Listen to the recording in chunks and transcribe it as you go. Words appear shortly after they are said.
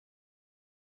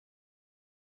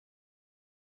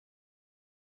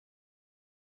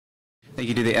Thank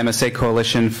you to the MSA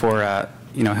Coalition for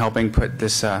helping put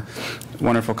this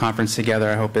wonderful conference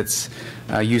together. I hope it's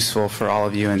useful for all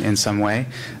of you in some way.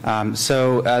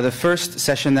 So the first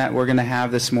session that we're going to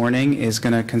have this morning is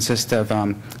going to consist of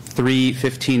 3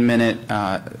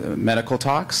 15-minute medical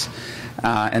talks.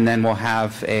 And then we'll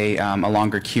have a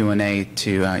longer Q&A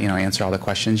to answer all the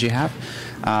questions you have.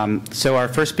 So our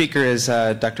first speaker is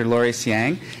Dr. Laurice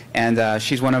Yang, and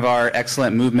she's one of our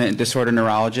excellent movement disorder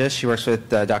neurologists. She works with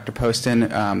Dr.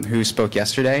 Poston, who spoke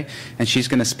yesterday, and she's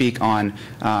going to speak on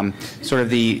sort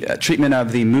of the treatment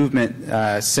of the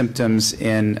movement symptoms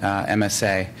in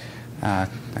MSA.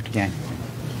 Dr. Yang.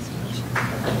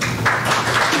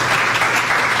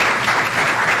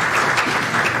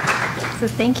 So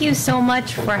thank you so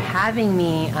much for having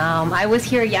me. I was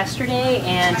here yesterday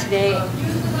and today.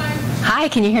 Hi,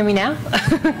 can you hear me now?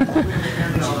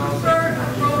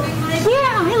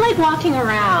 Yeah, I like walking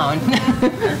around.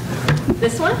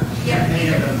 This one? Yeah,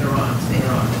 they're on.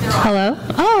 Hello?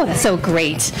 Oh, that's so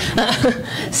great.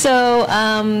 So,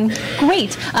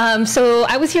 great. So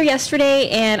I was here yesterday,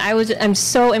 and I'm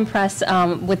so impressed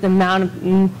with the amount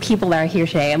of people that are here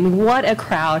today. I mean, what a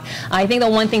crowd. I think the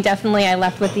one thing definitely I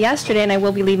left with yesterday, and I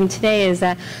will be leaving today, is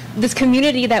that this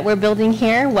community that we're building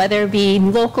here, whether it be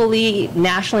locally,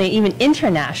 nationally, even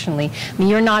internationally, I mean,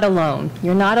 you're not alone.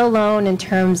 You're not alone in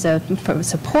terms of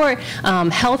support,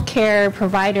 healthcare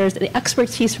providers, the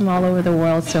expertise from all over the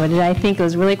world. So I think it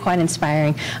was really quite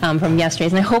inspiring from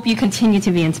yesterday's, and I hope you continue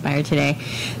to be inspired today.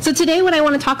 So today what I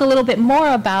want to talk a little bit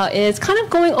more about is kind of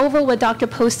going over what Dr.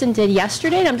 Poston did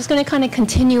yesterday, and I'm just going to kind of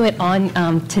continue it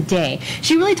on today.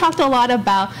 She really talked a lot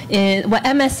about what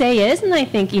MSA is, and I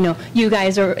think you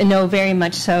guys know very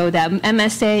much so that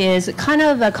MSA is kind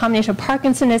of a combination of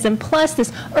Parkinsonism plus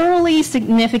this early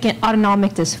significant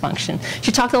autonomic dysfunction.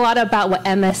 She talked a lot about what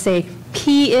MSA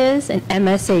P is and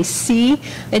MSA-C.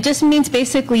 It just means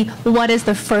basically what is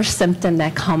the first symptom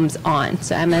that comes on.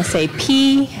 So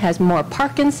MSA-P has more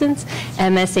Parkinson's,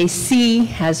 MSA-C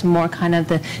has more kind of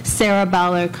the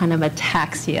cerebellar kind of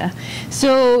ataxia.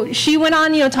 So she went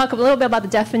on, talk a little bit about the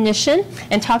definition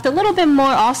and talked a little bit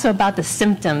more also about the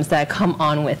symptoms that come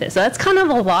on with it. So that's kind of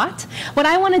a lot. What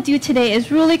I want to do today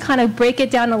is really kind of break it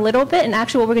down a little bit, and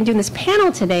actually what we're going to do in this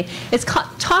panel today is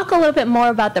talk a little bit more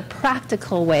about the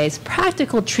practical ways,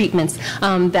 practical treatments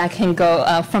that can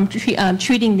go from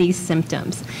treating these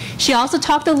symptoms. She also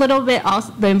talked a little bit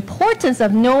also the importance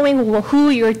of knowing who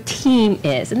your team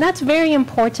is, and that's very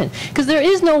important because there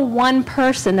is no one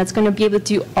person that's going to be able to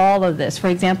do all of this. For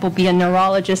example, be a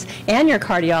neurologist and your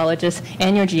cardiologist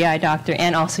and your GI doctor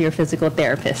and also your physical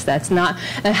therapist. That's not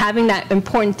having that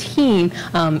important team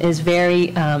is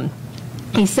very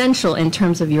essential in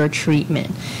terms of your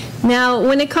treatment. Now,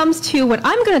 when it comes to what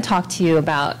I'm going to talk to you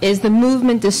about is the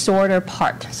movement disorder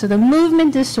part. So the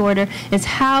movement disorder is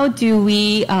how do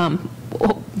we,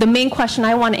 the main question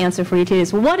I want to answer for you today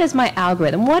is what is my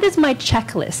algorithm? What is my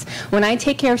checklist when I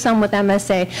take care of someone with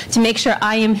MSA to make sure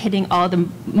I am hitting all the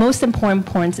most important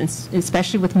points,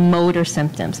 especially with motor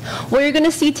symptoms? What you're going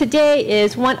to see today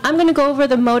is, one, I'm going to go over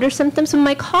the motor symptoms, and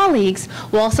my colleagues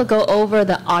will also go over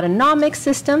the autonomic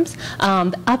systems,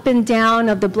 the up and down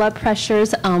of the blood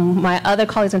pressures. My other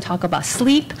colleagues are going to talk about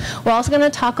sleep. We're also going to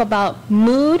talk about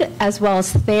mood as well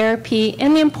as therapy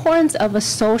and the importance of a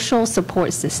social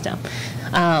support system.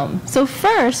 So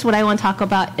first, what I want to talk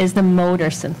about is the motor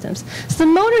symptoms. So the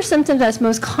motor symptoms that's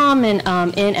most common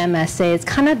in MSA is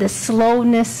kind of the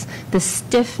slowness, the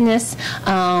stiffness,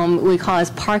 we call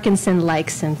as Parkinson-like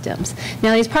symptoms.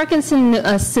 Now, these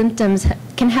Parkinson symptoms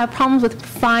can have problems with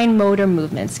fine motor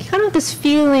movements, kind of this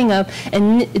feeling of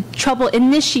trouble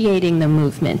initiating the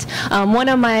movement. One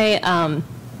of my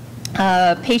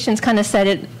patients kind of said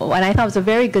it, and I thought it was a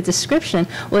very good description,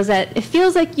 was that it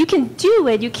feels like you can do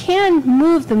it, you can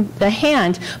move the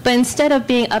hand, but instead of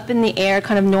being up in the air,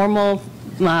 kind of normal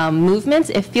movements,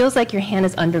 it feels like your hand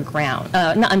is underground,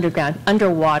 not underground,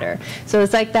 underwater. So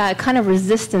it's like that kind of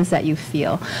resistance that you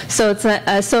feel. So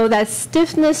it's so that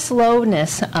stiffness,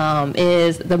 slowness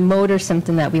is the motor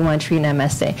symptom that we want to treat in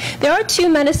MSA. There are two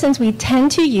medicines we tend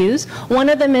to use. One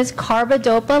of them is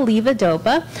Carbidopa,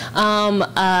 Levodopa.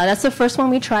 That's the first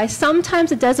one we try.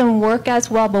 Sometimes it doesn't work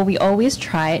as well, but we always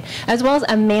try it, as well as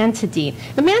Amantadine.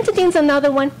 Amantadine is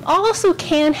another one, also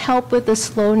can help with the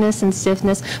slowness and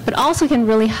stiffness, but also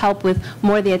can really help with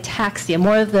more of the ataxia,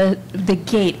 more of the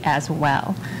gait as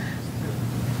well.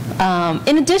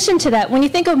 In addition to that, when you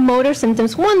think of motor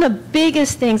symptoms, one of the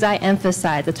biggest things I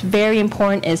emphasize that's very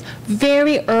important is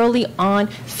very early on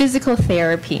physical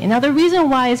therapy. And now the reason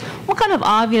why is what kind of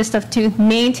obvious stuff to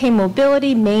maintain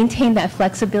mobility, maintain that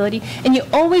flexibility, and you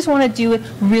always want to do it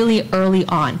really early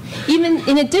on. Even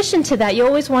in addition to that, you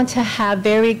always want to have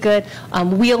very good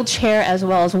wheelchair as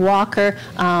well as walker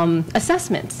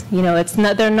assessments. You know,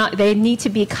 they need to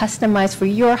be customized for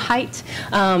your height,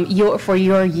 for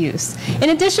your use. In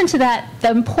addition to that,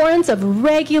 the importance of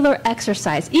regular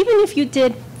exercise, even if you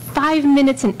did 5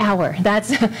 minutes an hour,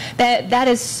 that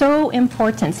is so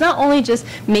important. It's not only just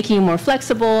making you more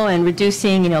flexible and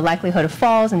reducing, likelihood of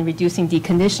falls and reducing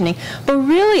deconditioning, but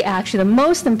really actually the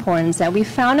most important is that we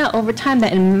found out over time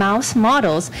that in mouse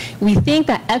models, we think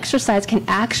that exercise can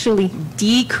actually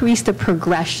decrease the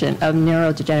progression of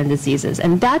neurodegenerative diseases.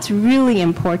 And that's really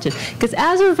important because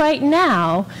as of right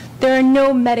now, there are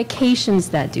no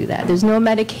medications that do that. There's no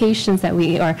medications that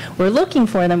we're looking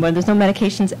for them, but there's no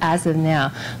medications as of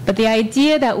now. But the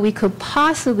idea that we could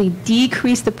possibly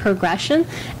decrease the progression,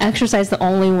 exercise is the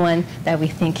only one that we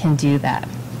think can do that.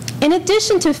 In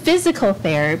addition to physical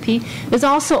therapy, there's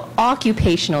also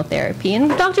occupational therapy. And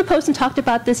Dr. Poston talked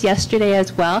about this yesterday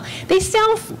as well. They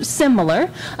sound similar.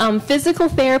 Physical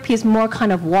therapy is more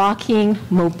kind of walking,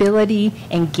 mobility,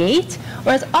 and gait.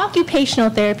 Whereas occupational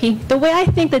therapy, the way I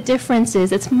think the difference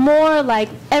is, it's more like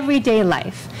everyday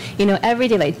life.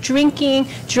 Everyday life, drinking,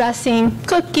 dressing,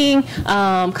 cooking,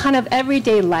 kind of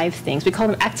everyday life things. We call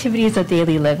them activities of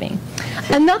daily living.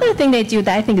 Another thing they do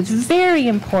that I think is very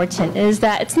important is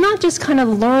that it's not just kind of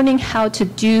learning how to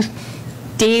do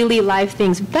daily life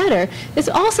things better. It's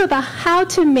also about how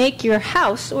to make your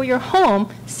house or your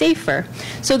home safer.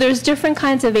 So there's different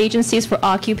kinds of agencies for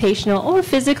occupational or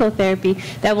physical therapy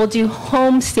that will do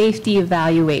home safety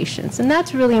evaluations. And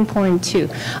that's really important too.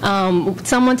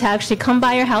 Someone to actually come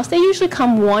by your house, they usually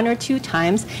come 1 or 2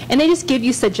 times, and they just give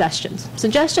you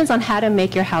suggestions on how to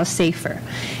make your house safer.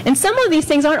 And some of these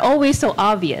things aren't always so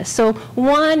obvious. So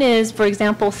one is, for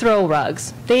example, throw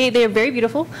rugs. They're very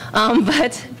beautiful,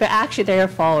 but actually they're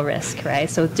a fall risk, right?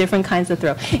 So different kinds of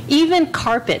throw. Even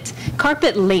carpet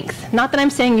length. Not that I'm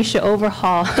saying you should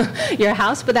overhaul your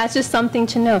house, but that's just something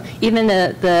to know. Even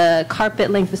the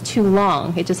carpet length is too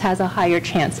long. It just has a higher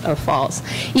chance of falls.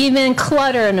 Even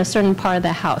clutter in a certain part of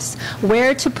the house.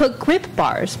 Where to put grip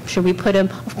bars? Should we put them,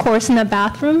 of course, in the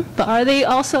bathroom, but are they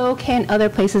also okay in other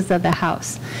places of the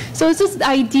house? So it's just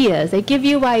ideas. They give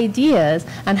you ideas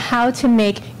on how to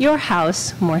make your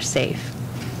house more safe.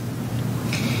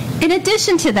 In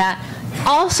addition to that,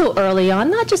 also early on,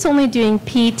 not just only doing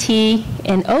PT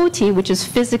and OT, which is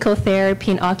physical therapy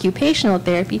and occupational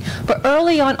therapy, but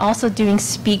early on also doing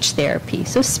speech therapy.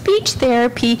 So speech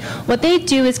therapy, what they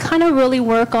do is kind of really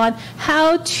work on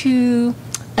how to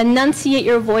enunciate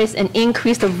your voice and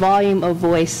increase the volume of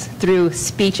voice through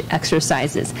speech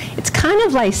exercises. It's kind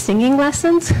of like singing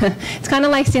lessons. It's kind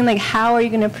of like saying, like, how are you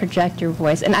going to project your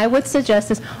voice? And I would suggest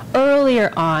this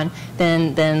earlier on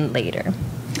than later.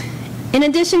 In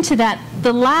addition to that,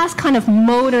 the last kind of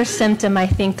motor symptom I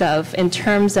think of in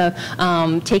terms of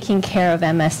taking care of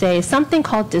MSA is something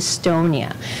called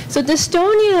dystonia. So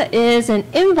dystonia is an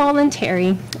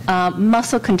involuntary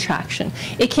muscle contraction.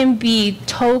 It can be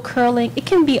toe curling, it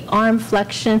can be arm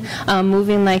flexion,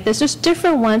 moving like this. There's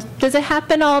different ones. Does it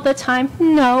happen all the time?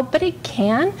 No, but it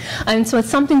can. And so it's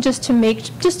something just to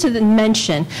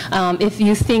mention if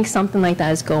you think something like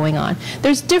that is going on.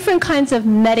 There's different kinds of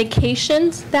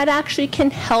medications that actually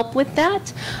can help with that.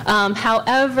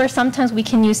 However, sometimes we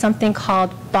can use something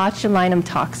called botulinum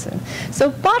toxin.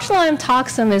 So botulinum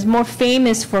toxin is more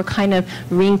famous for kind of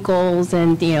wrinkles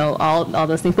and all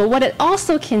those things. But what it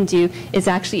also can do is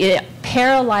actually it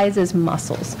paralyzes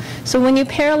muscles. So when you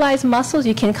paralyze muscles,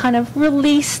 you can kind of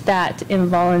release that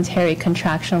involuntary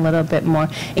contraction a little bit more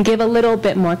and give a little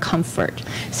bit more comfort.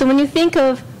 So when you think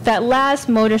of that last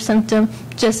motor symptom,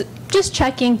 just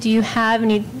checking, do you have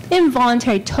any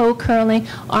involuntary toe curling,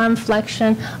 arm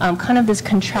flexion, kind of this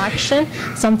contraction,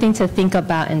 something to think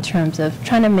about in terms of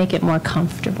trying to make it more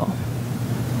comfortable.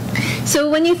 So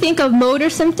when you think of motor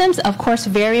symptoms, of course,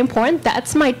 very important.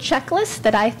 That's my checklist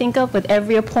that I think of with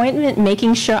every appointment,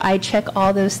 making sure I check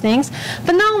all those things.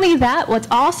 But not only that, what's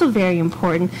also very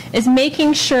important is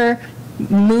making sure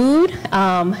mood,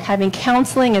 having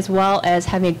counseling, as well as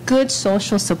having a good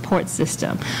social support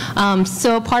system.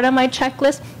 So part of my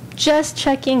checklist, just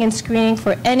checking and screening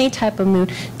for any type of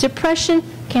mood. Depression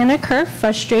can occur,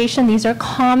 frustration, these are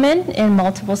common in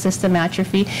multiple system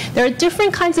atrophy. There are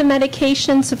different kinds of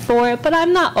medications for it, but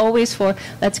I'm not always for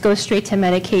let's go straight to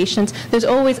medications. There's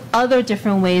always other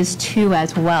different ways too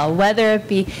as well, whether it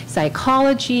be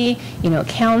psychology,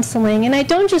 counseling, and I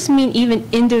don't just mean even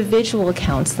individual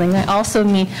counseling, I also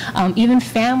mean even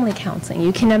family counseling.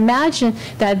 You can imagine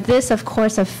that this, of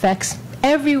course, affects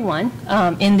everyone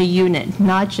in the unit,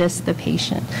 not just the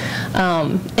patient.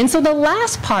 And so the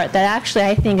last part that actually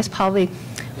I think is probably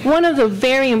one of the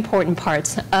very important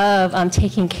parts of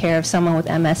taking care of someone with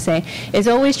MSA is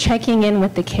always checking in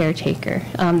with the caretaker.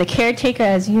 The caretaker,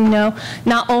 as you know,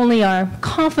 not only our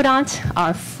confidant,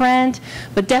 our friend,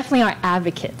 but definitely our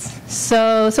advocates.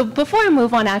 So before I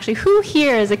move on, actually, who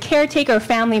here is a caretaker or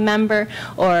family member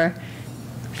or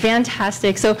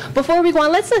fantastic. So before we go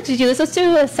on, let's do this. Let's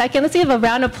do a second. Let's give a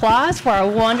round of applause for our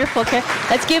wonderful care.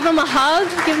 Let's give them a hug.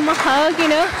 Give them a hug,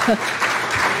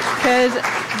 because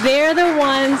they're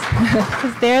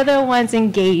the ones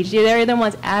engaged. They're the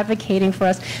ones advocating for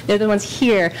us. They're the ones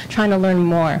here trying to learn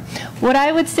more. What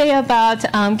I would say about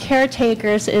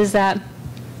caretakers is that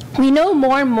we know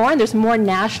more and more, and there's more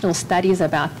national studies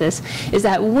about this, is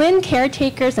that when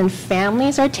caretakers and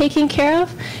families are taken care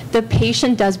of, the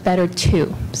patient does better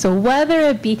too. So whether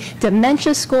it be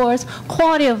dementia scores,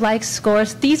 quality of life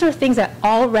scores, these are things that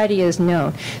already is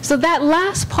known. So that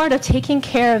last part of taking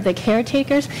care of the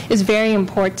caretakers is very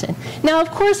important. Now,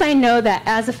 of course, I know that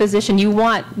as a physician, you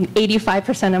want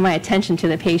 85% of my attention to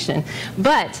the patient,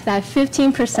 but that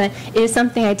 15% is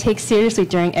something I take seriously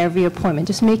during every appointment,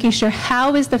 just making sure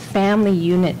how is the family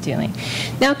unit doing.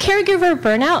 Now, caregiver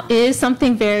burnout is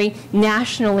something very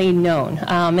nationally known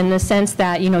in the sense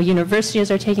that,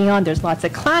 universities are taking on, there's lots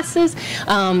of classes,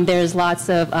 there's lots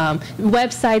of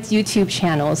websites, YouTube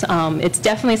channels. It's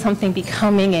definitely something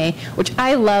becoming which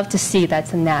I love to see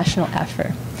that's a national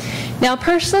effort. Now,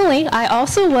 personally, I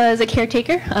also was a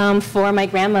caretaker for my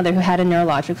grandmother who had a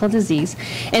neurological disease.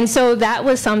 And so that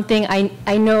was something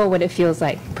I know what it feels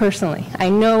like, personally. I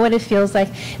know what it feels like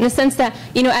in the sense that,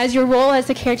 as your role as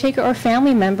a caretaker or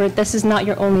family member, this is not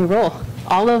your only role.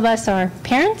 All of us are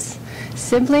parents,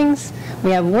 siblings,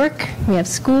 we have work, we have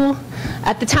school.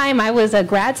 At the time, I was a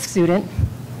grad student.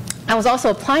 I was also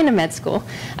applying to med school.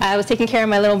 I was taking care of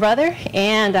my little brother,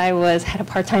 and I had a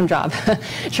part-time job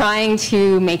trying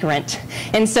to make rent.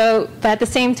 And so, but at the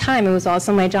same time, it was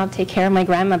also my job to take care of my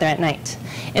grandmother at night.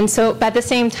 And so, but at the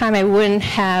same time, I wouldn't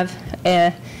have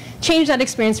changed that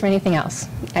experience for anything else.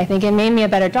 I think it made me a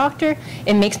better doctor.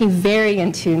 It makes me very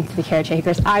in tune to the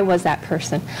caretakers. I was that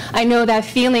person. I know that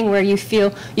feeling where you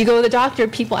feel, you go to the doctor,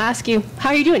 people ask you, how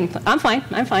are you doing? I'm fine,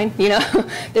 I'm fine.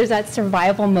 There's that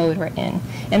survival mode we're in.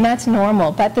 And that's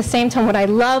normal. But at the same time, what I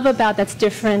love about that's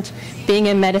different being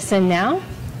in medicine now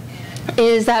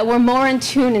is that we're more in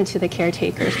tune into the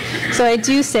caretakers. So I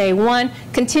do say, one,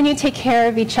 continue to take care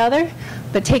of each other,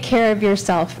 but take care of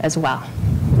yourself as well.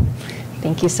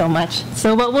 Thank you so much.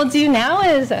 So what we'll do now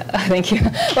is, thank you.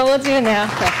 What we'll do now,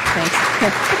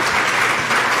 thanks.